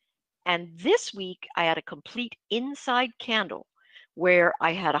 And this week I had a complete inside candle where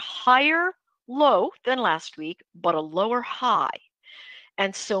I had a higher low than last week, but a lower high.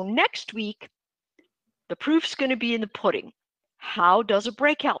 And so next week, the proof's going to be in the pudding. How does a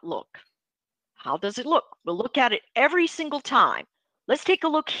breakout look? How does it look? We'll look at it every single time. Let's take a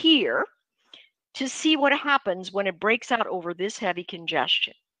look here to see what happens when it breaks out over this heavy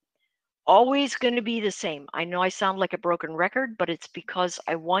congestion. Always going to be the same. I know I sound like a broken record, but it's because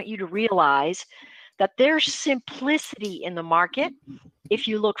I want you to realize that there's simplicity in the market if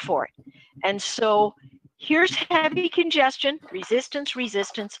you look for it. And so here's heavy congestion, resistance,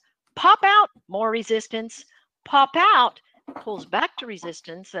 resistance, pop out, more resistance, pop out, pulls back to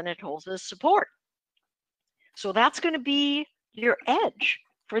resistance, and it holds as support. So that's going to be your edge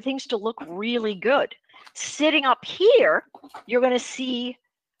for things to look really good. Sitting up here, you're going to see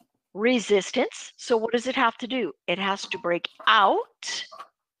resistance. So what does it have to do? It has to break out.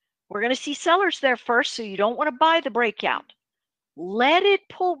 We're going to see sellers there first, so you don't want to buy the breakout. Let it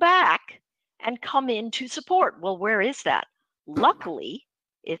pull back and come into support. Well, where is that? Luckily,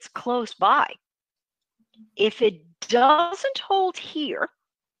 it's close by. If it doesn't hold here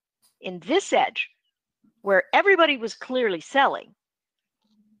in this edge where everybody was clearly selling,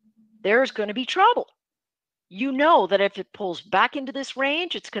 there's going to be trouble. You know that if it pulls back into this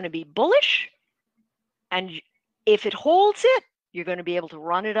range, it's going to be bullish. And if it holds it, you're going to be able to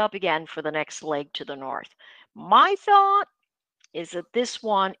run it up again for the next leg to the north. My thought is that this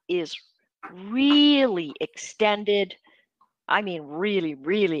one is really extended. I mean, really,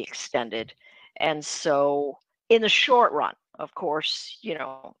 really extended. And so in the short run, of course,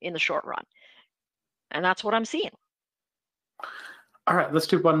 in the short run. And that's what I'm seeing. All right, let's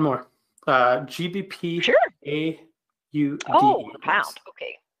do one more. GBP sure. AUD. Oh, pound.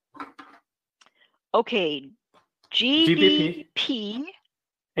 Okay. Okay. GBP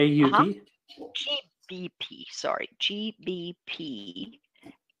AUD. sorry, GBP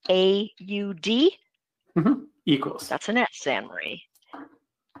AUD. Equals. That's an S, Anne-Marie.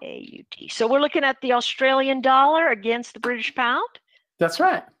 AUD. So we're looking at the Australian dollar against the British pound? That's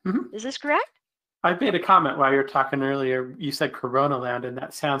right. Is this correct? I made a comment while you were talking earlier. You said Corona Land, and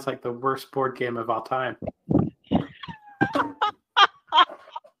that sounds like the worst board game of all time.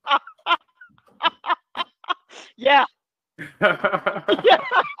 Yeah. Yeah.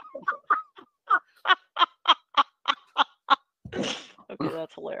 Okay,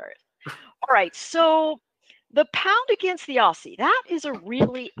 that's hilarious. All right, so the pound against the Aussie, that is a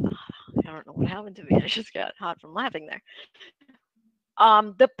really, I don't know what happened to me. I just got hot from laughing there.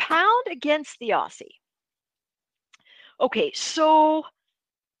 The pound against the Aussie. Okay, so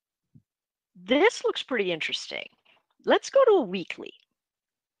this looks pretty interesting. Let's go to a weekly.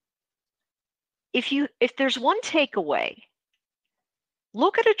 If there's one takeaway,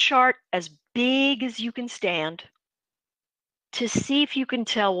 look at a chart as big as you can stand to see if you can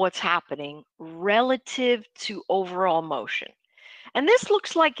tell what's happening relative to overall motion. And this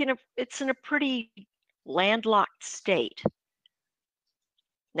looks like it's in a pretty landlocked state.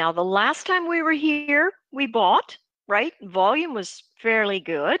 Now, the last time we were here, we bought, right? Volume was fairly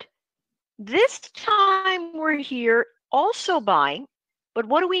good. This time we're here also buying, but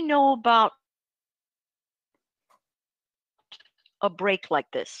what do we know about a break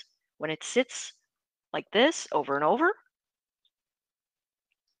like this? When it sits like this over and over,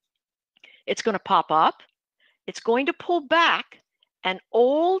 it's going to pop up. It's going to pull back. And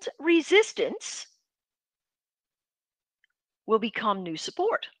old resistance will become new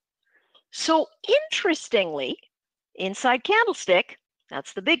support. So interestingly, inside candlestick,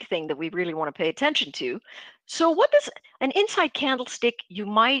 that's the big thing that we really want to pay attention to. So what does an inside candlestick, you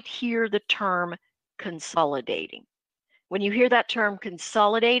might hear the term consolidating. When you hear that term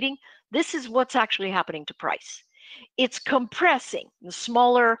consolidating, this is what's actually happening to price. It's compressing the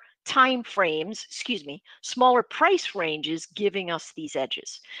smaller time frames, smaller price ranges, giving us these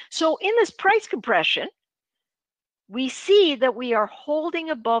edges. So in this price compression, we see that we are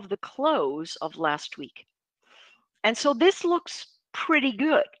holding above the close of last week. And so this looks pretty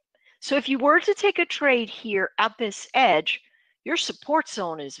good. So if you were to take a trade here at this edge, your support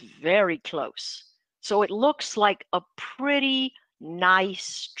zone is very close. So it looks like a pretty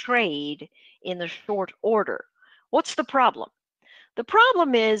nice trade in the short order. What's the problem? The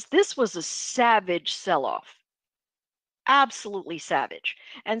problem is this was a savage sell-off, absolutely savage.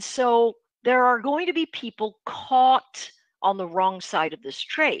 And so there are going to be people caught on the wrong side of this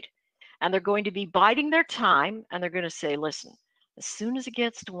trade. And they're going to be biding their time, and they're going to say, listen, as soon as it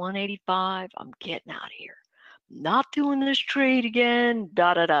gets to 185, I'm getting out of here. Not doing this trade again,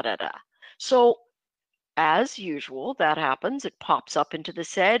 da-da-da-da-da. So as usual, that happens. It pops up into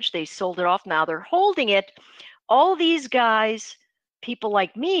this edge. They sold it off. Now they're holding it. All these guys, people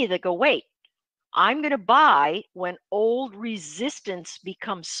like me that go, wait, I'm going to buy when old resistance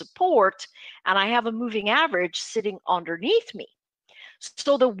becomes support and I have a moving average sitting underneath me.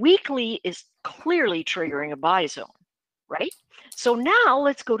 So the weekly is clearly triggering a buy zone, right? So now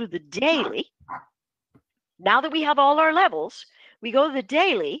let's go to the daily. Now that we have all our levels, we go to the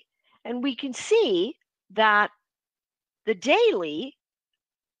daily and we can see that the daily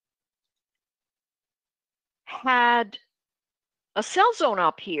had a sell zone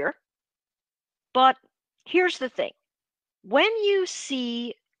up here, but here's the thing. When you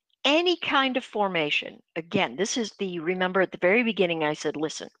see any kind of formation, again, this is remember at the very beginning I said,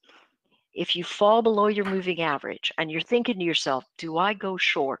 listen, if you fall below your moving average and you're thinking to yourself, do I go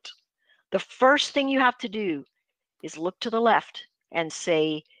short? The first thing you have to do is look to the left and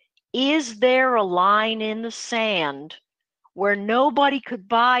say, is there a line in the sand where nobody could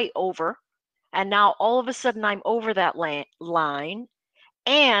buy over? And now all of a sudden I'm over that line.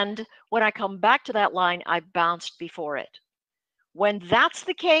 And when I come back to that line, I bounced before it. When that's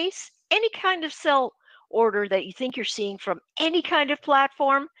the case, any kind of sell order that you think you're seeing from any kind of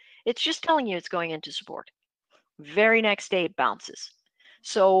platform, it's just telling you it's going into support. Very next day it bounces.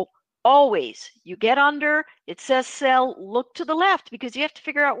 So always, you get under, it says sell, look to the left because you have to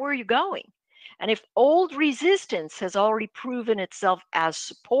figure out where you're going. And if old resistance has already proven itself as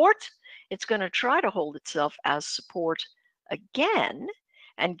support, it's going to try to hold itself as support again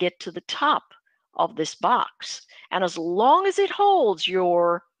and get to the top of this box. And as long as it holds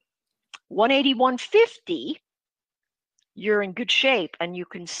your 180, 150, you're in good shape and you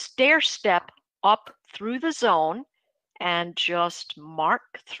can stair step up through the zone and just mark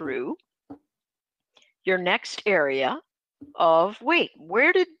through your next area of, wait,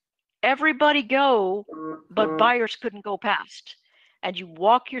 where did everybody go but buyers couldn't go past? and you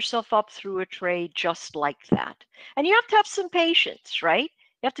walk yourself up through a trade just like that. And you have to have some patience, right?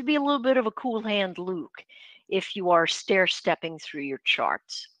 You have to be a little bit of a cool hand Luke if you are stair-stepping through your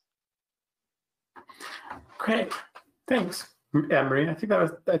charts. Great, thanks, Anne-Marie. I think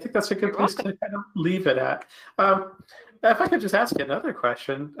that's a good You're place welcome. to kind of leave it at. If I could just ask you another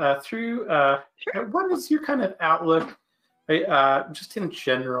question, Sure. what is your kind of outlook, just in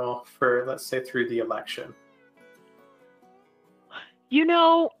general, for, let's say, through the election? You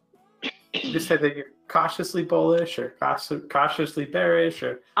know, You just say that you're cautiously bullish or cautiously bearish,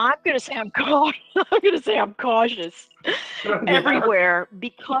 or I'm going to say I'm cautious. I'm going to say I'm cautious everywhere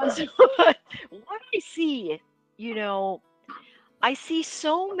because what I see, you know, I see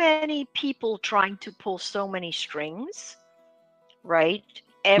so many people trying to pull so many strings, right?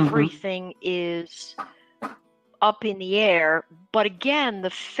 Everything is up in the air. But again, the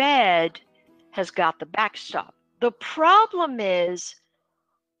Fed has got the backstop. The problem is,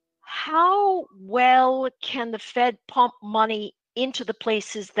 how well can the Fed pump money into the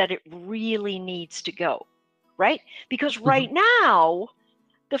places that it really needs to go, right? Because right now,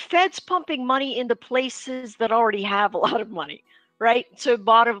 the Fed's pumping money into places that already have a lot of money, right? So it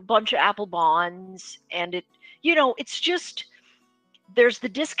bought a bunch of Apple bonds, and it, you know, it's just, there's the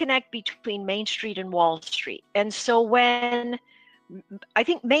disconnect between Main Street and Wall Street. And so when, I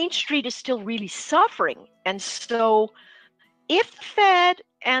think Main Street is still really suffering. And so if the Fed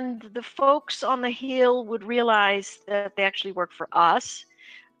and the folks on the Hill would realize that they actually work for us,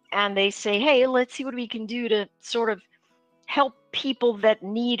 and they say, hey, let's see what we can do to sort of help people that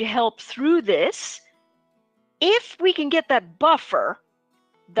need help through this. If we can get that buffer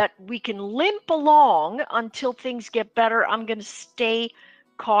that we can limp along until things get better, I'm going to stay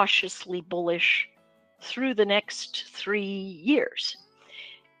cautiously bullish through the next 3 years.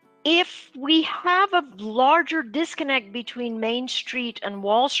 If we have a larger disconnect between Main Street and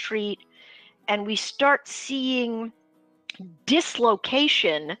Wall Street, and we start seeing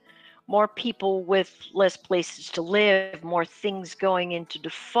dislocation, more people with less places to live, more things going into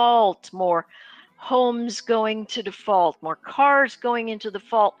default, more homes going to default, more cars going into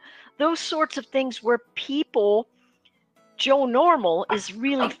default, those sorts of things where people, Joe Normal, is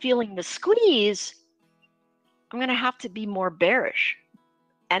really feeling the squeeze, I'm going to have to be more bearish.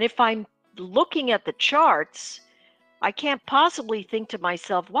 And if I'm looking at the charts, I can't possibly think to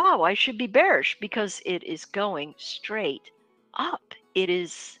myself, wow, I should be bearish, because it is going straight up. It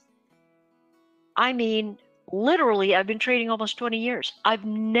is, I mean, literally, I've been trading almost 20 years. I've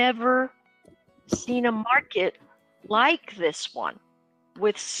never seen a market like this one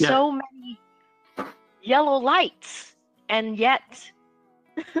with so many yellow lights, and yet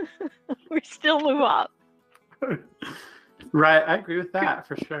we still move up. Right, I agree with that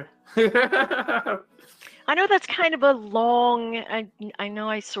for sure. I know that's kind of a long, I know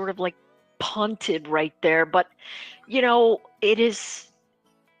I sort of like punted right there, but you know, it is,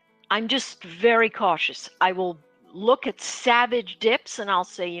 I'm just very cautious. I will look at savage dips and I'll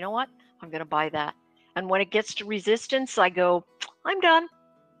say, you know what, I'm going to buy that. And when it gets to resistance, I go, I'm done.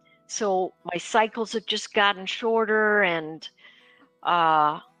 So my cycles have just gotten shorter, and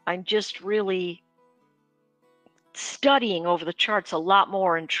I'm just really studying over the charts a lot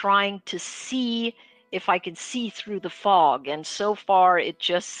more and trying to see if I can see through the fog. And so far it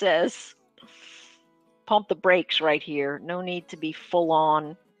just says pump the brakes right here. No need to be full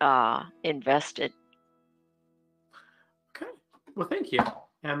on invested. Okay, well, thank you,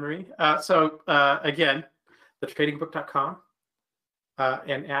 Anne-Marie. So again, thetradingbook.com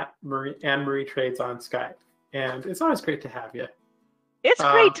and at Anne-Marie Trades on Skype. And it's always great to have you. It's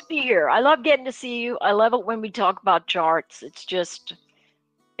great to be here. I love getting to see you. I love it when we talk about charts. It's just,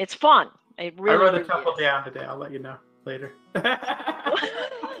 it's fun. It really, I wrote a couple down today. I'll let you know later. I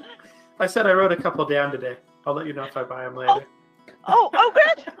said I wrote a couple down today. I'll let you know if I buy them later. Oh,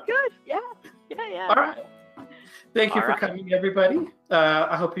 good, good. Yeah. All right. Thank you for coming, everybody.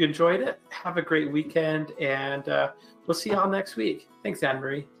 I hope you enjoyed it. Have a great weekend, and we'll see you all next week. Thanks,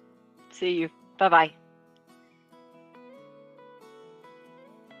 Anne-Marie. See you. Bye-bye.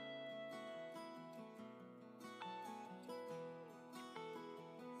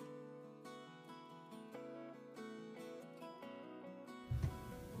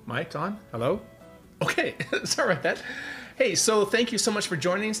 Mic'd on? Hello? Okay, sorry about that. Hey, so thank you so much for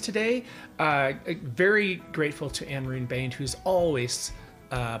joining us today. Very grateful to Anne-Marie Baiynd, who's always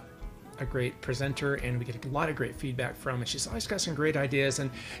a great presenter, and we get a lot of great feedback from, and she's always got some great ideas, and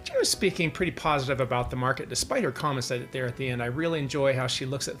generally speaking, pretty positive about the market, despite her comments there at the end. I really enjoy how she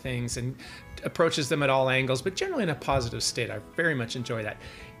looks at things and approaches them at all angles, but generally in a positive state. I very much enjoy that.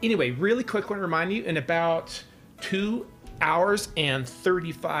 Anyway, really quick want to remind you, in about 2 hours and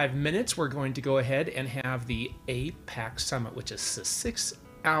 35 minutes, we're going to go ahead and have the APAC Summit, which is a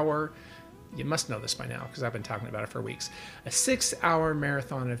 6-hour, you must know this by now because I've been talking about it for weeks, a 6-hour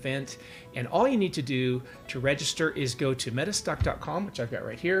marathon event. And all you need to do to register is go to metastock.com, which I've got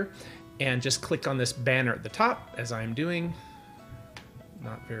right here, and just click on this banner at the top, as I'm doing,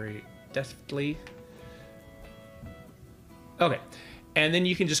 not very deftly. Okay, and then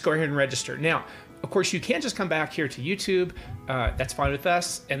you can just go ahead and register. Now, of course, you can't just come back here to YouTube. That's fine with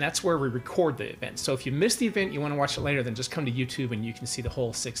us, and that's where we record the event. So if you miss the event, you want to watch it later, then just come to YouTube and you can see the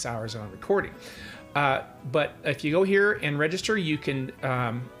whole 6 hours on recording. But if you go here and register, you can,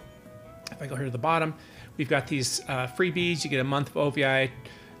 if I go here to the bottom, we've got these freebies. You get a month of OVI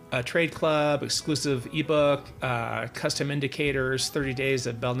Trade Club, exclusive ebook, custom indicators, 30 days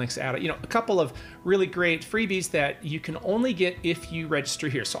of Belnick's add, a couple of really great freebies that you can only get if you register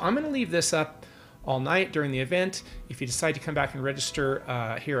here. So I'm going to leave this up all night during the event. If you decide to come back and register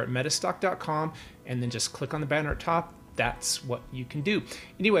here at metastock.com and then just click on the banner at top, that's what you can do.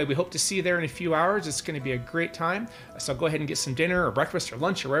 Anyway, we hope to see you there in a few hours. It's going to be a great time. So go ahead and get some dinner or breakfast or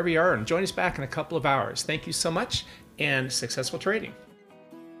lunch or wherever you are and join us back in a couple of hours. Thank you so much and successful trading.